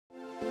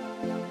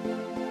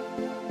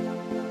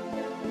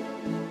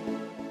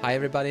Hi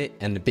everybody,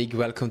 and a big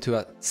welcome to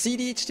a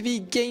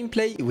cEDh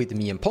gameplay with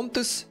me and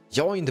Pontus,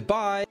 joined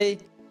by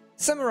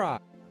Samurai.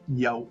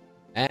 Yo.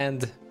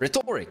 And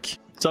Rhetoric.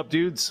 What's up,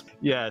 dudes?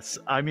 Yes,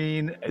 I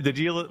mean, the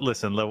deal,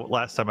 listen,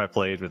 last time I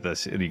played with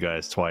this and you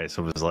guys twice,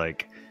 it was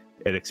like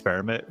an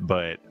experiment,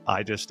 but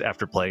I just,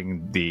 after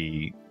playing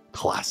the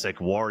classic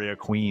warrior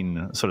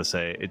queen, so to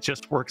say, it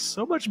just works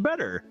so much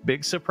better.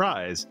 Big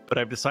surprise. But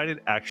I've decided,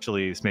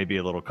 actually, this may be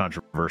a little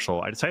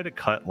controversial, I decided to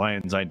cut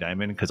Lion's Eye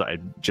Diamond because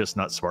I'm just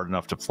not smart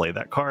enough to play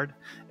that card.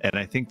 And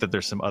I think that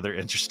there's some other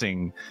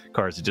interesting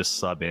cards to just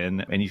sub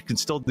in, and you can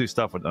still do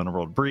stuff with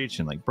Underworld Breach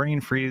and like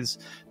Brain Freeze,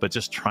 but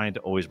just trying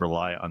to always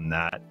rely on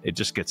that, it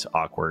just gets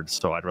awkward.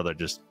 So I'd rather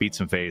just beat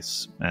some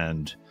face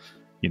and,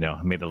 you know,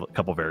 made a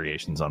couple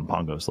variations on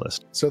Pongo's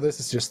list. So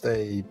this is just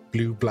a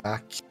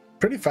blue-black,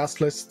 pretty fast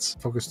lists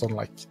focused on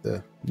like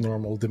the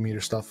normal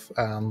Dimir stuff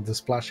and the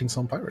splashing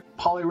some pirate.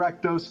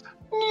 Polyrectos.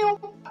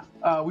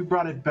 We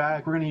brought it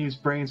back. We're going to use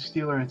Brain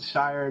Stealer and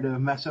Sire to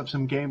mess up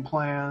some game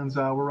plans.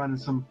 We're running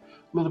some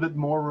little bit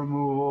more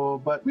removal,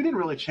 but we didn't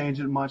really change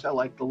it much. I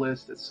like the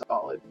list. It's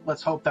solid.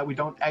 Let's hope that we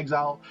don't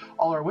exile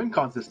all our win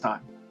cons this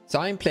time. So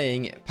I'm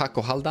playing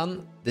Pako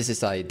Haldan. This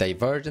is a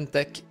Divergent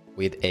deck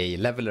with a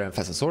Leveler and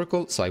Fast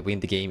Oracle, so I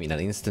win the game in an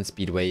instant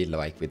speedway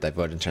like with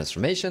Divergent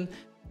Transformation.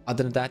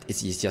 Other than that,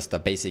 it's just a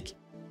basic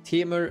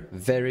Temur,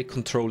 very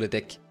controller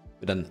deck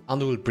with an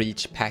Underworld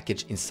Breach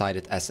package inside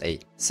it as a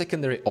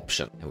secondary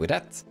option. And with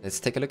that,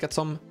 let's take a look at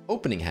some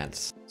opening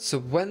hands. So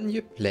when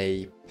you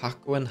play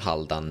Pako and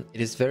Haldan,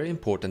 it is very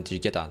important you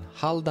get a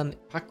Haldan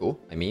Pako,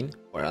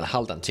 or a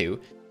Haldan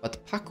too,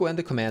 but Pako and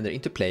the commander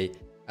into play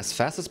as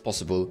fast as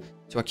possible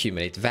to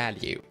accumulate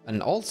value.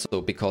 And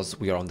also because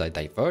we are on the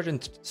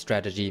Divergent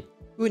strategy,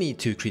 we need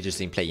 2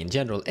 creatures in play in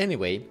general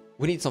anyway,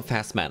 we need some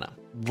fast mana.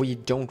 We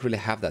don't really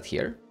have that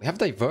here. We have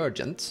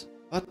Divergent,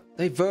 but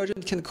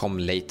Divergent can come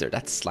later.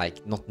 That's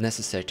like not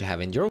necessary to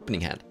have in your opening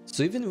hand.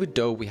 So even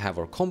though we have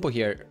our combo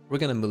here, we're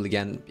gonna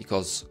mulligan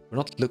because we're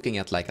not looking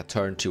at like a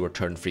turn 2 or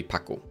turn 3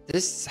 Pako.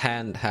 This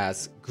hand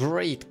has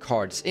great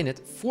cards in it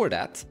for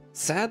that.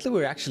 Sadly,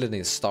 we're actually in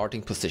a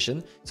starting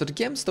position, so the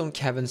Gemstone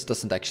Caverns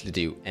doesn't actually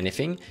do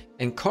anything,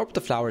 and Carpet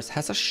of Flowers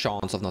has a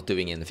chance of not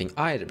doing anything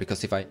either,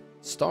 because if I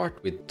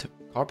start with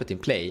Carpet in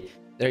play,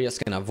 they're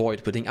just gonna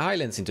avoid putting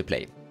islands into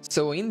play.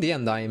 So in the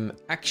end, I'm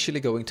actually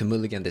going to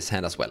mulligan this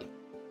hand as well,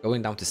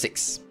 going down to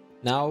 6.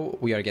 Now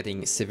we are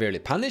getting severely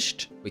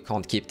punished. We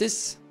can't keep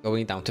this,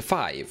 going down to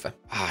 5.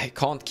 I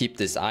can't keep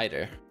this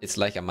either. It's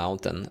like a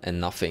mountain and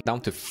nothing.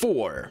 Down to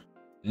 4.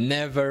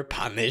 Never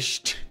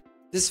punished.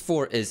 This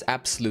 4 is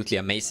absolutely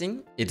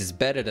amazing. It is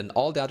better than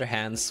all the other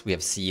hands we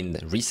have seen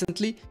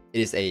recently. It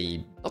is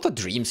not a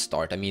dream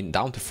start. I mean,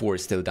 down to 4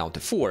 is still down to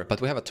 4, but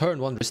we have a turn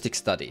 1 Rustic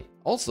Study.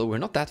 Also, we're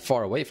not that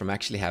far away from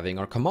actually having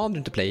our commander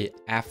into play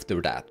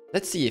after that.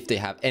 Let's see if they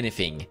have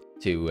anything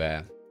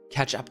to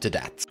catch up to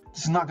that.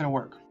 This is not going to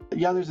work.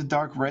 Yeah, there's a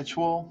Dark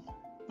Ritual,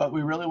 but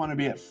we really want to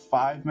be at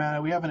 5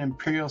 mana. We have an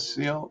Imperial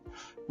Seal,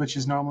 which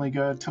is normally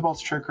good.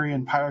 Tybalt's Trickery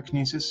and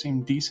Pyrokinesis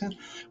seem decent,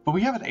 but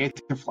we have an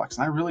Aether Flux,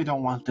 and I really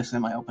don't want this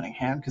in my opening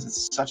hand because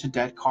it's such a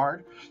dead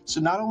card. So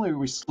not only are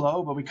we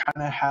slow, but we kind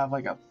of have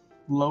like a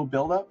low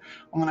buildup.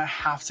 I'm going to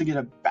have to get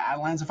a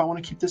Badlands if I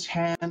want to keep this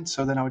hand,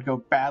 so then I would go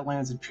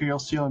Badlands, Imperial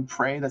Seal, and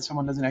pray that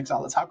someone doesn't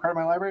exile the top card of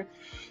my library.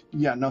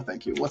 Yeah, no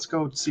thank you. Let's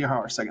go see how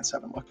our second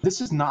 7 looks. This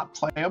is not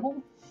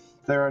playable.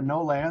 There are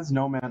no lands,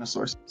 no mana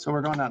source, so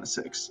we're going down to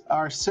 6.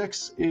 Our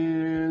 6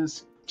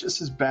 is just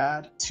as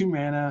bad. 2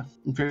 mana,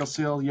 Imperial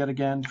Seal yet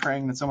again,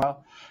 praying that somehow.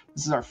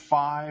 This is our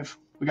 5.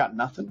 We got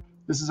nothing.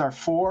 This is our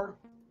 4.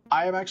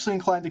 I am actually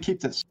inclined to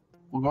keep this.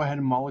 We'll go ahead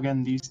and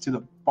mulligan these to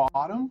the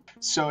bottom.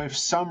 So if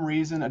some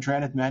reason a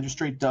Adranith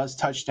Magistrate does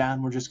touch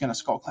down, we're just going to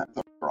Skull Clamp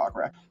the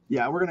Rograkh.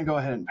 Yeah, we're going to go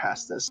ahead and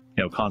pass this.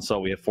 You know,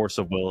 console, we have Force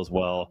of Will as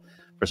well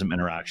for some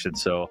interaction.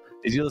 So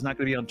Najeela is not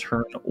going to be on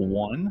turn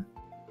 1,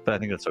 but I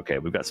think that's okay.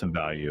 We've got some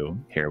value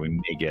here we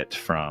may get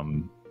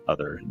from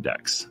other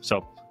decks.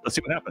 So let's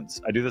see what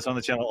happens. I do this on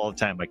the channel all the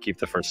time. I keep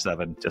the first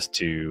 7 just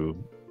to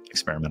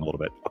experiment a little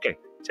bit. Okay,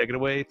 take it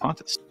away,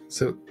 Pontus.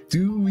 So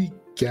do we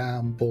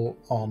gamble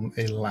on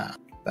a land?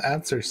 The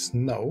answer is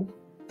no,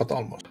 but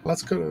almost.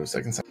 Let's go to the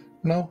second set.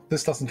 No,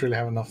 this doesn't really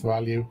have enough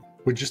value.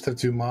 We just have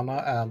 2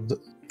 mana and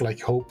like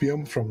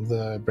Hopium from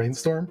the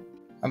Brainstorm,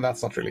 and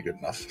that's not really good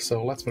enough.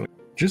 So let's move.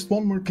 Just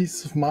 1 more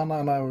piece of mana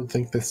and I would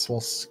think this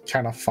was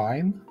kind of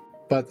fine.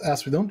 But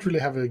as we don't really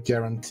have a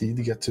guarantee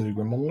to get to the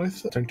Grim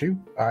Monolith turn 2,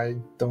 I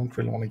don't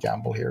really want to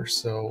gamble here.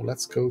 So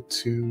let's go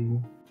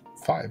to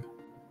 5.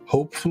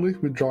 Hopefully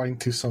we draw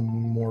into some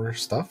more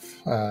stuff.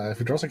 If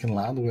we draw second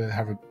land, we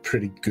have a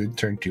pretty good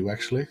turn 2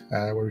 actually,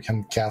 where we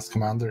can cast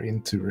Commander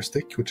into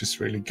Rustic, which is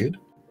really good.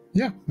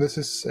 Yeah, this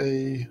is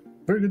a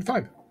very good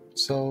 5.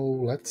 So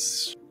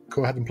let's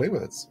go ahead and play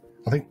with it.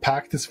 I think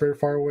Pact is very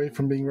far away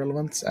from being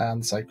relevant,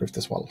 and Cycrift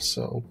as well.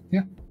 So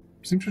yeah,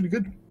 seems really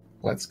good.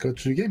 Let's go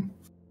to the game.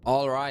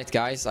 Alright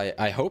guys,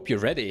 I hope you're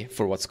ready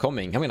for what's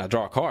coming. I'm gonna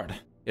draw a card.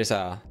 Here's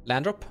a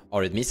land drop,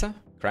 Arid Misa,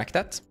 crack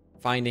that.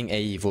 Finding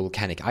a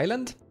Volcanic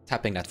Island,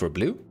 tapping that for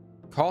blue.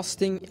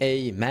 Casting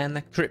a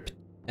Mana Crypt,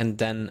 and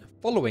then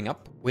following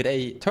up with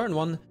a turn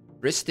 1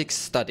 Ristic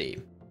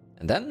Study.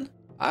 And then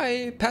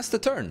I pass the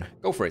turn.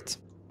 Go for it.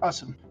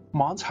 Awesome.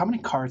 Mons, how many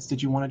cards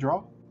did you want to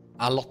draw?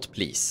 A lot,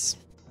 please.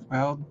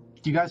 Well,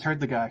 you guys heard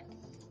the guy.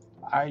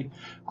 I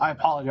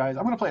apologize.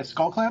 I'm going to play a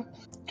Skull Clamp.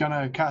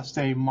 Gonna cast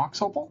a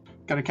Mox Opal.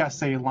 Gonna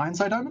cast a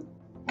Lion's Eye Diamond.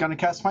 Gonna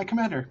cast my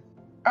commander.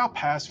 I'll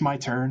pass my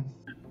turn.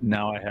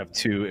 Now I have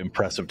 2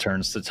 impressive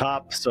turns to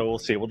top, so we'll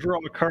see. We'll draw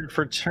a card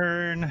for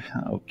turn.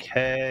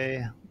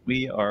 Okay.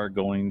 We are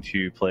going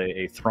to play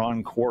a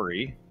Thrawn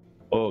Quarry.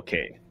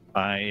 Okay.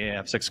 I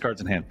have 6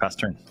 cards in hand. Pass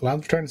turn.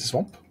 Land return is a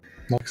swamp.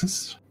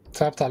 Noxus.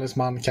 Tap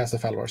Talisman, cast a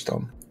Felvar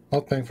Stone.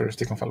 Not paying for a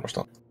stick on Felvar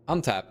Stone.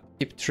 Untap,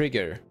 keep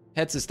trigger.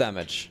 Heads is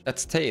damage.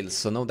 That's tails,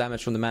 so no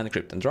damage from the mana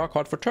crypt, and draw a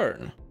card for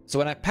turn. So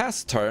when I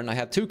passed turn, I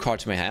had 2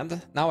 cards in my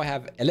hand. Now I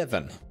have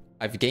 11.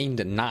 I've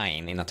gained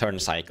 9 in a turn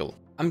cycle.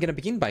 I'm gonna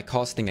begin by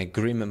casting a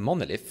Grim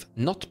Monolith,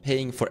 not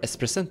paying for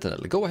Esper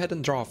Sentinel. Go ahead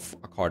and draw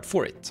a card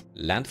for it.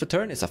 Land for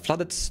turn is a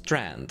Flooded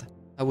Strand.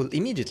 I will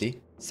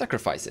immediately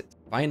sacrifice it,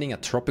 finding a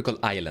tropical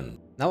island.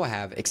 Now I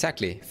have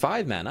exactly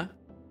 5 mana,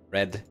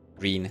 red,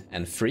 green,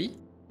 and free,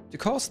 to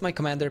cast my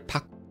commander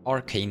Pako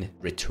Arcane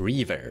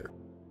Retriever.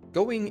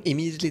 Going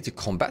immediately to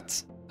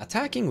combat,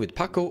 attacking with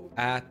Pako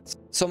at...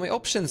 So my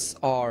options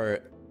are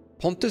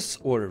Pontus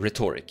or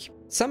Rhetoric.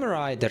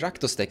 Samurai the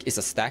Rakdos deck is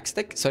a stacks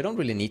deck, so I don't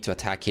really need to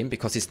attack him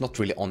because he's not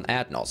really on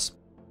Adnos.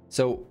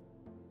 So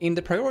in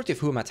the priority of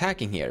who I'm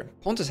attacking here,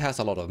 Pontus has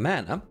a lot of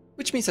mana,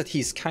 which means that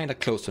he's kinda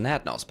close to an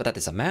Adnos, but that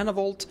is a mana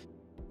vault,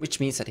 which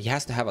means that he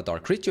has to have a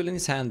Dark Ritual in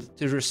his hand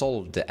to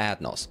resolve the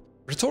Adnos.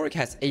 Rhetoric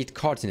has 8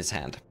 cards in his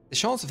hand. The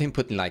chance of him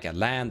putting like a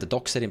land, a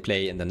dock set in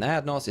play, and then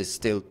Adnos is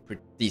still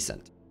pretty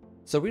decent.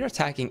 So we're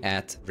attacking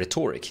at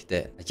Rhetoric,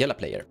 the Najeela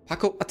player.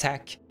 Pako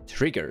attack,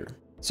 trigger.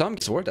 So I'm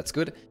sword, that's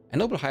good. A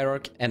Noble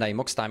Hierarch and a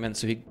Mox Diamond,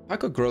 so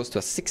Pako grows to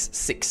a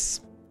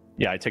 6/6.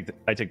 Yeah, I take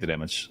the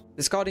damage.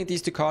 Discarding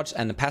these 2 cards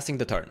and passing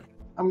the turn.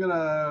 I'm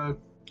gonna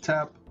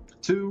tap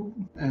 2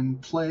 and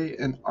play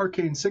an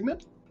Arcane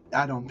Signet.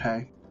 I don't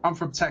pay. I'm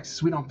from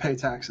Texas, we don't pay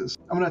taxes.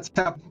 I'm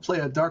gonna play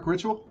a Dark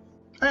Ritual.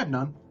 I have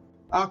none.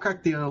 I'll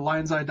crack the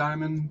Lion's Eye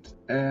Diamond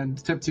and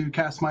attempt to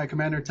cast my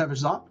commander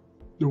Tevesh.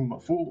 Ooh, my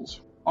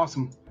fools.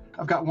 Awesome.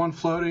 I've got 1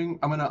 floating.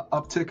 I'm gonna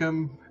uptick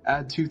him,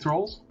 add 2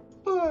 Thralls.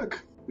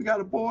 Look, we got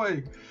a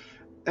boy.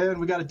 And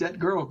we got a dead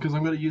girl, because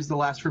I'm gonna use the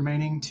last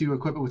remaining to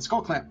equip it with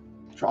Skull Clamp.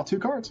 Draw 2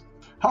 cards.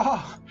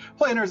 Haha,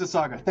 play an Urza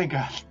Saga, thank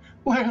God.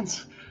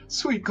 Lands,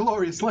 sweet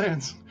glorious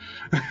lands.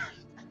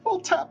 We'll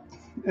tap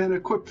and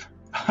equip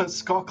a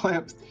Skull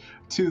Clamp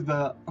to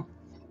the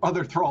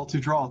other Thrall to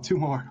draw 2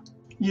 more.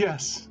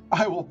 Yes,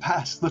 I will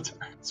pass the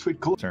turn. Sweet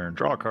turn.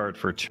 Draw a card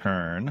for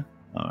turn.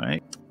 All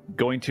right.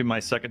 Going to my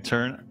second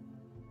turn.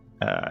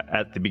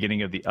 At the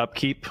beginning of the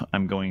upkeep,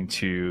 I'm going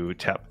to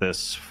tap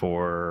this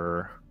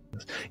for...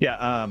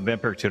 Yeah,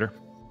 Vampiric Tutor.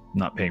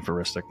 Not paying for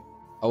Ristic.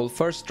 I will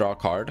first draw a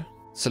card.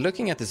 So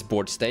looking at this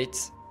board state,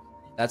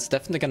 that's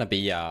definitely gonna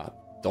be a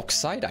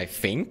Dockside, I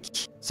think.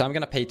 So I'm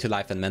gonna pay 2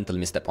 life and Mental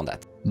Misstep on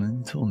that.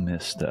 Mental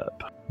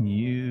Misstep.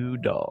 You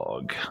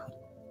dog.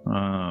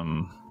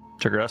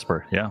 Trigger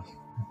Esper, yeah.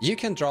 You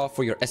can draw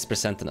for your Esper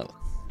Sentinel.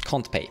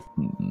 Can't pay.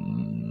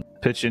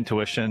 Pitch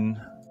Intuition,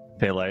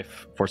 pay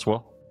life, Force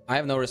Will. I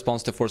have no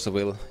response to Force of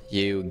Will.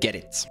 You get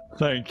it.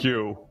 Thank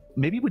you.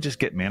 Maybe we just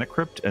get Mana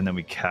Crypt and then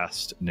we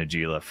cast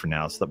Najeela for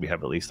now so that we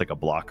have at least like a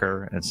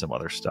blocker and some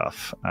other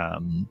stuff.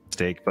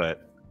 Stake,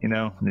 but you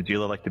know,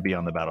 Najeela like to be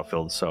on the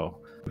battlefield, so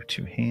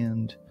 2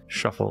 hand,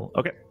 shuffle.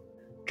 Okay.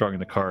 Drawing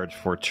the card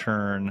for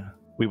turn.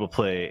 We will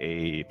play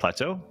a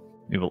Plateau.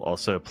 We will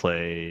also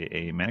play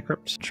a Mana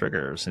Crypt.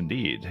 Triggers,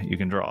 indeed. You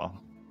can draw.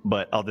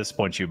 But I'll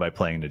disappoint you by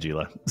playing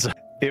Najeela. So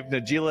if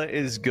Najeela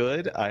is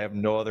good, I have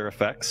no other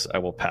effects. I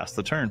will pass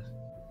the turn.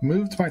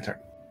 Moved my turn.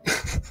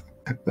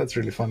 That's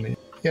really funny.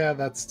 Yeah,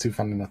 that's too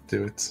funny not to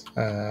do it.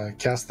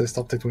 Cast this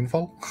Update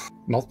Windfall.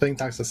 Not paying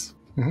taxes.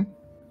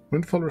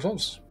 Windfall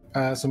resolves.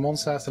 So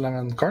Mons has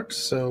 11 cards,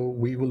 so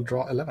we will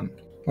draw 11.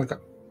 Okay.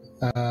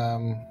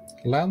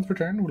 Land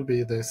return will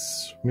be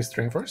this Mist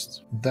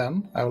Rainforest.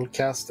 Then I will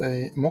cast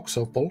a Mox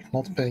Opal,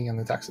 not paying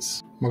any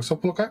taxes. Mox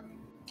Opal, okay.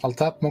 I'll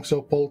tap Mox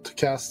Opal to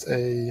cast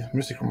a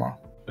Mystic Remora.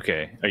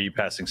 Okay, are you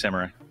passing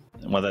Samurai?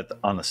 Well, that's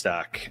on the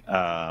stack.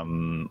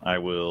 I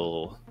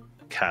will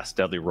cast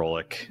Deadly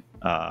Rollick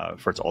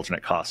for its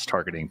alternate cost,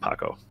 targeting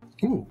Pako.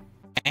 Ooh.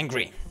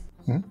 Angry.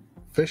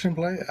 Fish in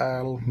play,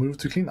 I'll move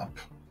to cleanup,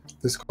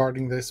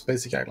 discarding this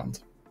basic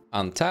island.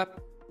 Untap,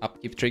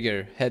 upkeep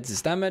trigger, heads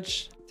is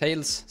damage,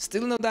 tails,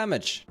 still no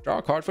damage. Draw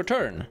a card for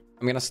turn.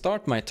 I'm gonna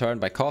start my turn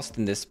by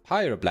casting this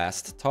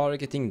Pyroblast,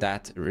 targeting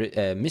that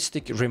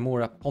Mystic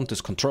Remora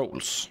Pontus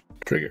controls.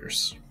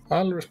 Triggers.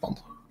 I'll respond.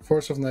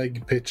 Force of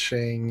Neg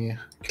pitching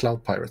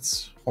Cloud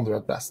Pirates on the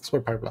Red Blast,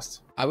 or Pyroblast.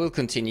 I will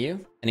continue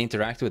and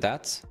interact with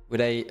that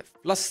with a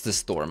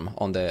Flusterstorm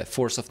on the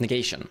Force of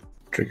Negation.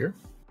 Trigger.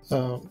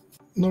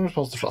 No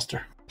response to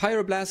Fluster.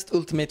 Pyroblast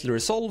ultimately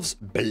resolves,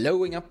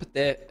 blowing up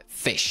the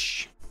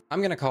fish.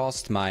 I'm gonna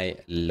cast my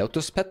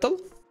Lotus Petal.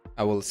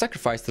 I will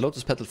sacrifice the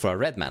Lotus Petal for a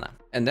red mana.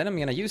 And then I'm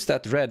gonna use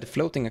that red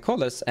floating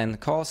colors and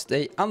cast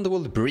a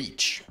Underworld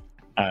Breach.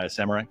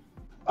 Samurai.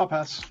 I'll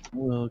pass.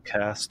 We'll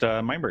cast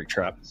Mindbreak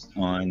Trap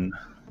on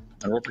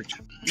Underworld Breach.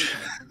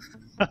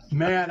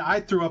 Man, I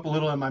threw up a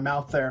little in my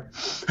mouth there.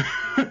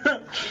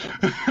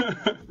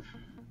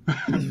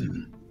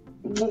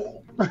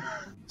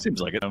 Seems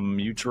like it.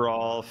 You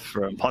draw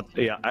from...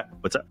 Yeah,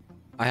 what's that?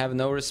 I have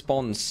no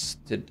response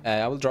to...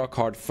 I will draw a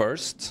card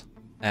first.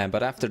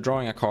 But after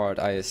drawing a card,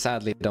 I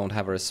sadly don't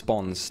have a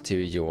response to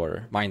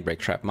your Mindbreak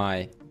Trap.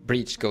 My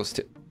Breach goes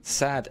to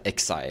Sad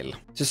Exile.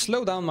 To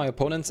slow down my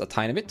opponents a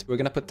tiny bit, we're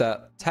gonna put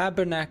the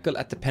Tabernacle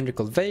at the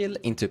Pendrical Veil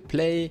into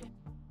play.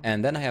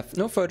 And then I have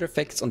no further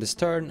effects on this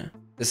turn,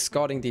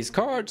 discarding these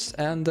cards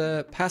and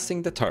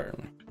passing the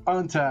turn.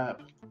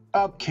 Untap.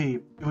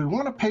 Upkeep. Do we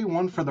want to pay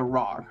 1 for the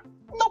Rog?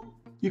 Nope.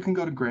 You can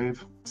go to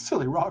grave.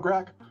 Silly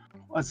Rograkh.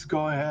 Let's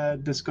go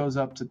ahead. This goes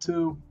up to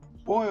 2.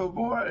 Boy, oh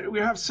boy, we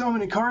have so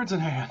many cards in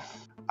hand.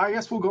 I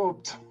guess we'll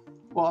go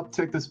we'll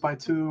uptick this by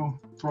 2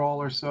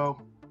 Thrall or so.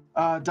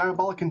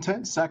 Diabolic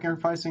Intent,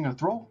 sacrificing a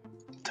Thrall.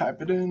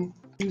 Type it in.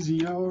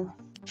 Easier.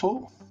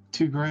 Full.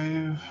 2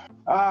 grave.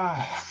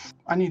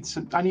 I need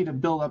to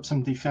build up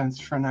some defense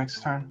for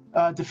next turn.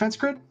 Defense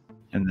grid?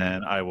 And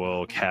then I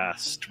will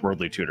cast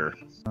Worldly Tutor.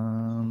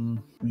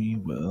 We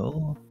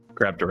will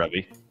grab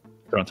Derevi.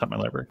 Put it on top of my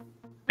library.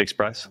 Big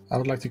surprise. I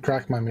would like to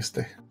crack my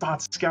Misty.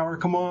 Thought Scour,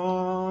 come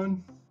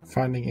on.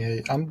 Finding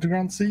a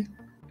Underground Sea,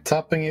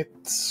 tapping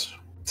it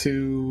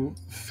to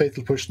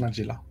Fatal Push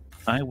Najeela.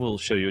 I will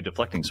show you a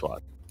Deflecting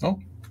Swat. Oh.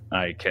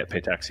 I can't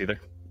pay tax either.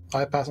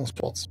 I pass on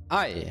spots.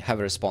 I have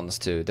a response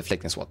to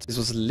Deflecting Swat. This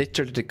was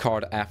literally the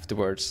card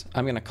afterwards.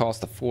 I'm gonna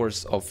cast a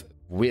Force of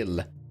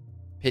Will,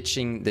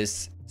 pitching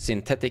this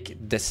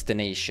Synthetic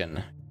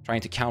Destination,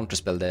 trying to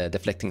counterspell the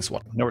Deflecting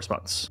Swat. No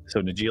response.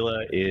 So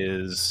Najeela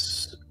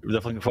is...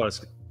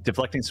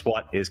 Deflecting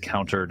Swat is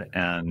countered,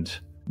 and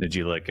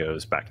Najeela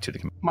goes back to the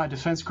command. My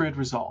defense grid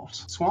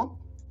resolves. Swamp,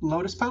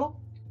 Lotus Petal,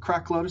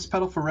 crack Lotus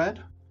Petal for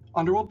red,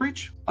 Underworld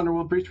Breach.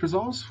 Underworld Breach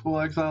resolves. We'll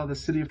exile the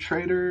City of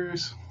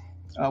Traders.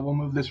 We'll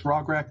move this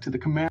Rograkh to the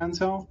command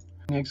zone.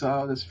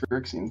 Exile this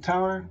Phyrexian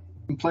Tower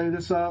and play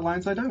this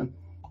Lion's Eye Diamond.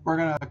 We're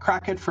gonna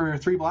crack it for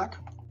 3 black.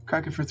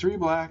 Crack it for 3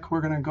 black.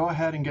 We're gonna go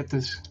ahead and get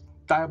this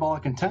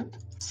Diabolic Intent,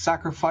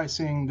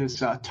 sacrificing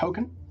this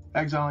token,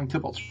 exiling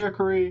Tybalt's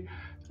Trickery,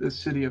 the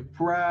City of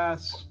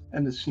Brass,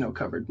 and the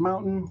Snow-Covered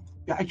Mountain.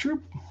 Yeah, I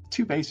drew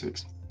 2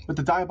 basics. With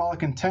the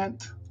Diabolic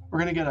Intent, we're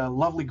gonna get a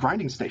lovely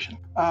grinding station.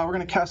 We're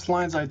gonna cast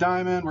Lion's Eye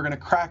Diamond, we're gonna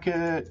crack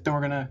it, then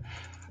we're gonna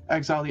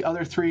exile the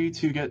other 3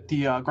 to get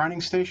the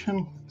grinding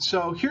station.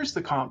 So here's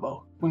the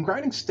combo. When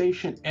grinding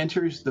station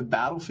enters the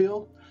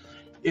battlefield,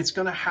 it's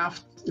gonna have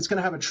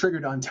a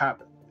trigger to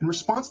untap it. In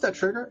response to that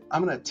trigger,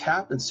 I'm gonna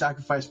tap and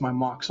sacrifice my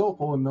Mox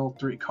Opal and mill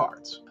 3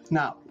 cards.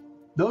 Now,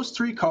 those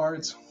 3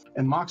 cards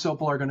and Mox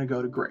Opal are gonna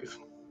go to grave.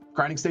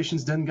 Grinding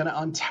station's then gonna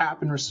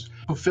untap and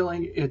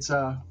fulfilling its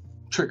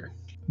trigger.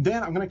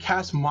 Then I'm gonna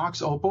cast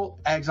Mox Opal,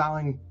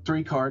 exiling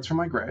 3 cards from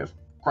my grave.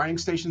 Grinding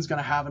station's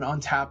gonna have an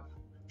untap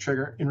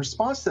trigger. In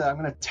response to that, I'm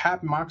going to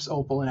tap Mox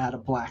Opal and add a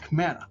black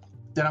mana.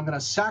 Then I'm going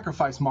to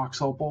sacrifice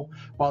Mox Opal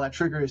while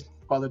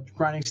the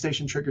grinding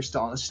station trigger is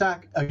still on the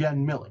stack,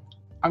 again milling.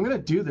 I'm going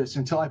to do this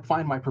until I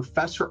find my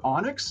Professor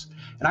Onyx,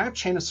 and I have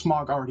Chain of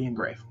Smog already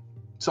engraved.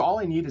 So all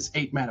I need is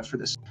 8 mana for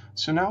this.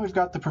 So now we've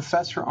got the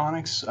Professor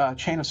Onyx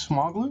Chain of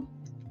Smog loop.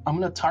 I'm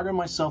going to target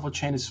myself with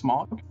Chain of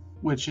Smog,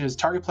 which is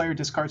target player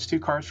discards 2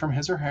 cards from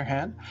his or her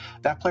hand.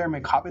 That player may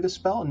copy the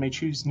spell and may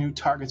choose new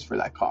targets for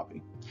that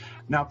copy.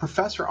 Now,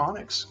 Professor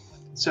Onyx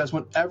says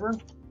whenever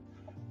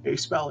a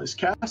spell is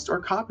cast or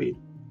copied,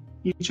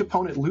 each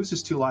opponent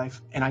loses 2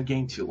 life and I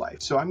gain 2 life.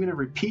 So I'm going to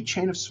repeat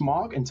Chain of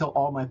Smog until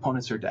all my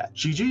opponents are dead.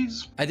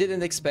 GG's. I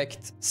didn't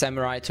expect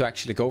Samurai to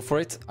actually go for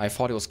it. I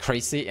thought it was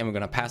crazy and we're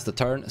going to pass the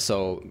turn.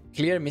 So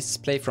clear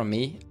misplay from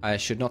me. I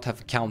should not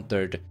have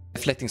countered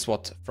Deflecting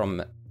Swat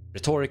from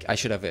Rhetoric. I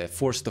should have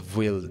Forced of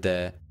Will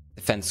the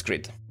defense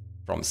grid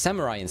from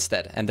Samurai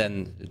instead, and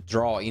then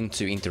draw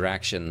into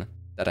interaction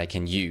that I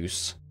can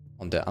use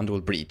on the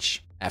Underworld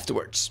Breach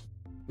afterwards.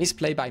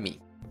 Misplay by me.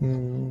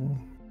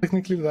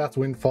 Technically that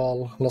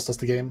windfall lost us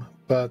the game,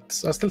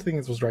 but I still think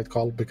it was the right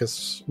call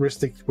because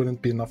Ristic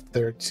wouldn't be enough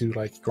there to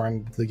like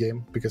grind the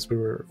game because we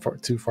were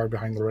too far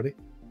behind already.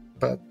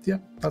 But yeah,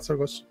 that's how it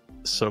goes.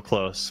 So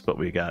close, but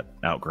we got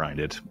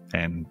outgrinded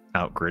and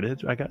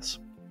outgridded, I guess.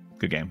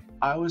 Good game.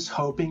 I was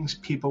hoping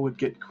people would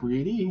get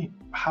greedy.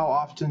 How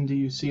often do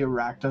you see a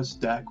Rakdos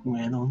deck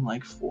win on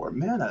like 4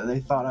 mana?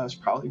 They thought I was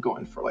probably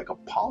going for like a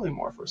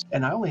polymorph or something.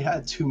 And I only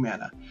had 2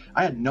 mana.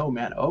 I had no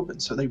mana open,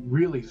 so they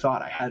really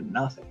thought I had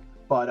nothing.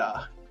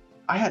 But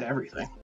I had everything.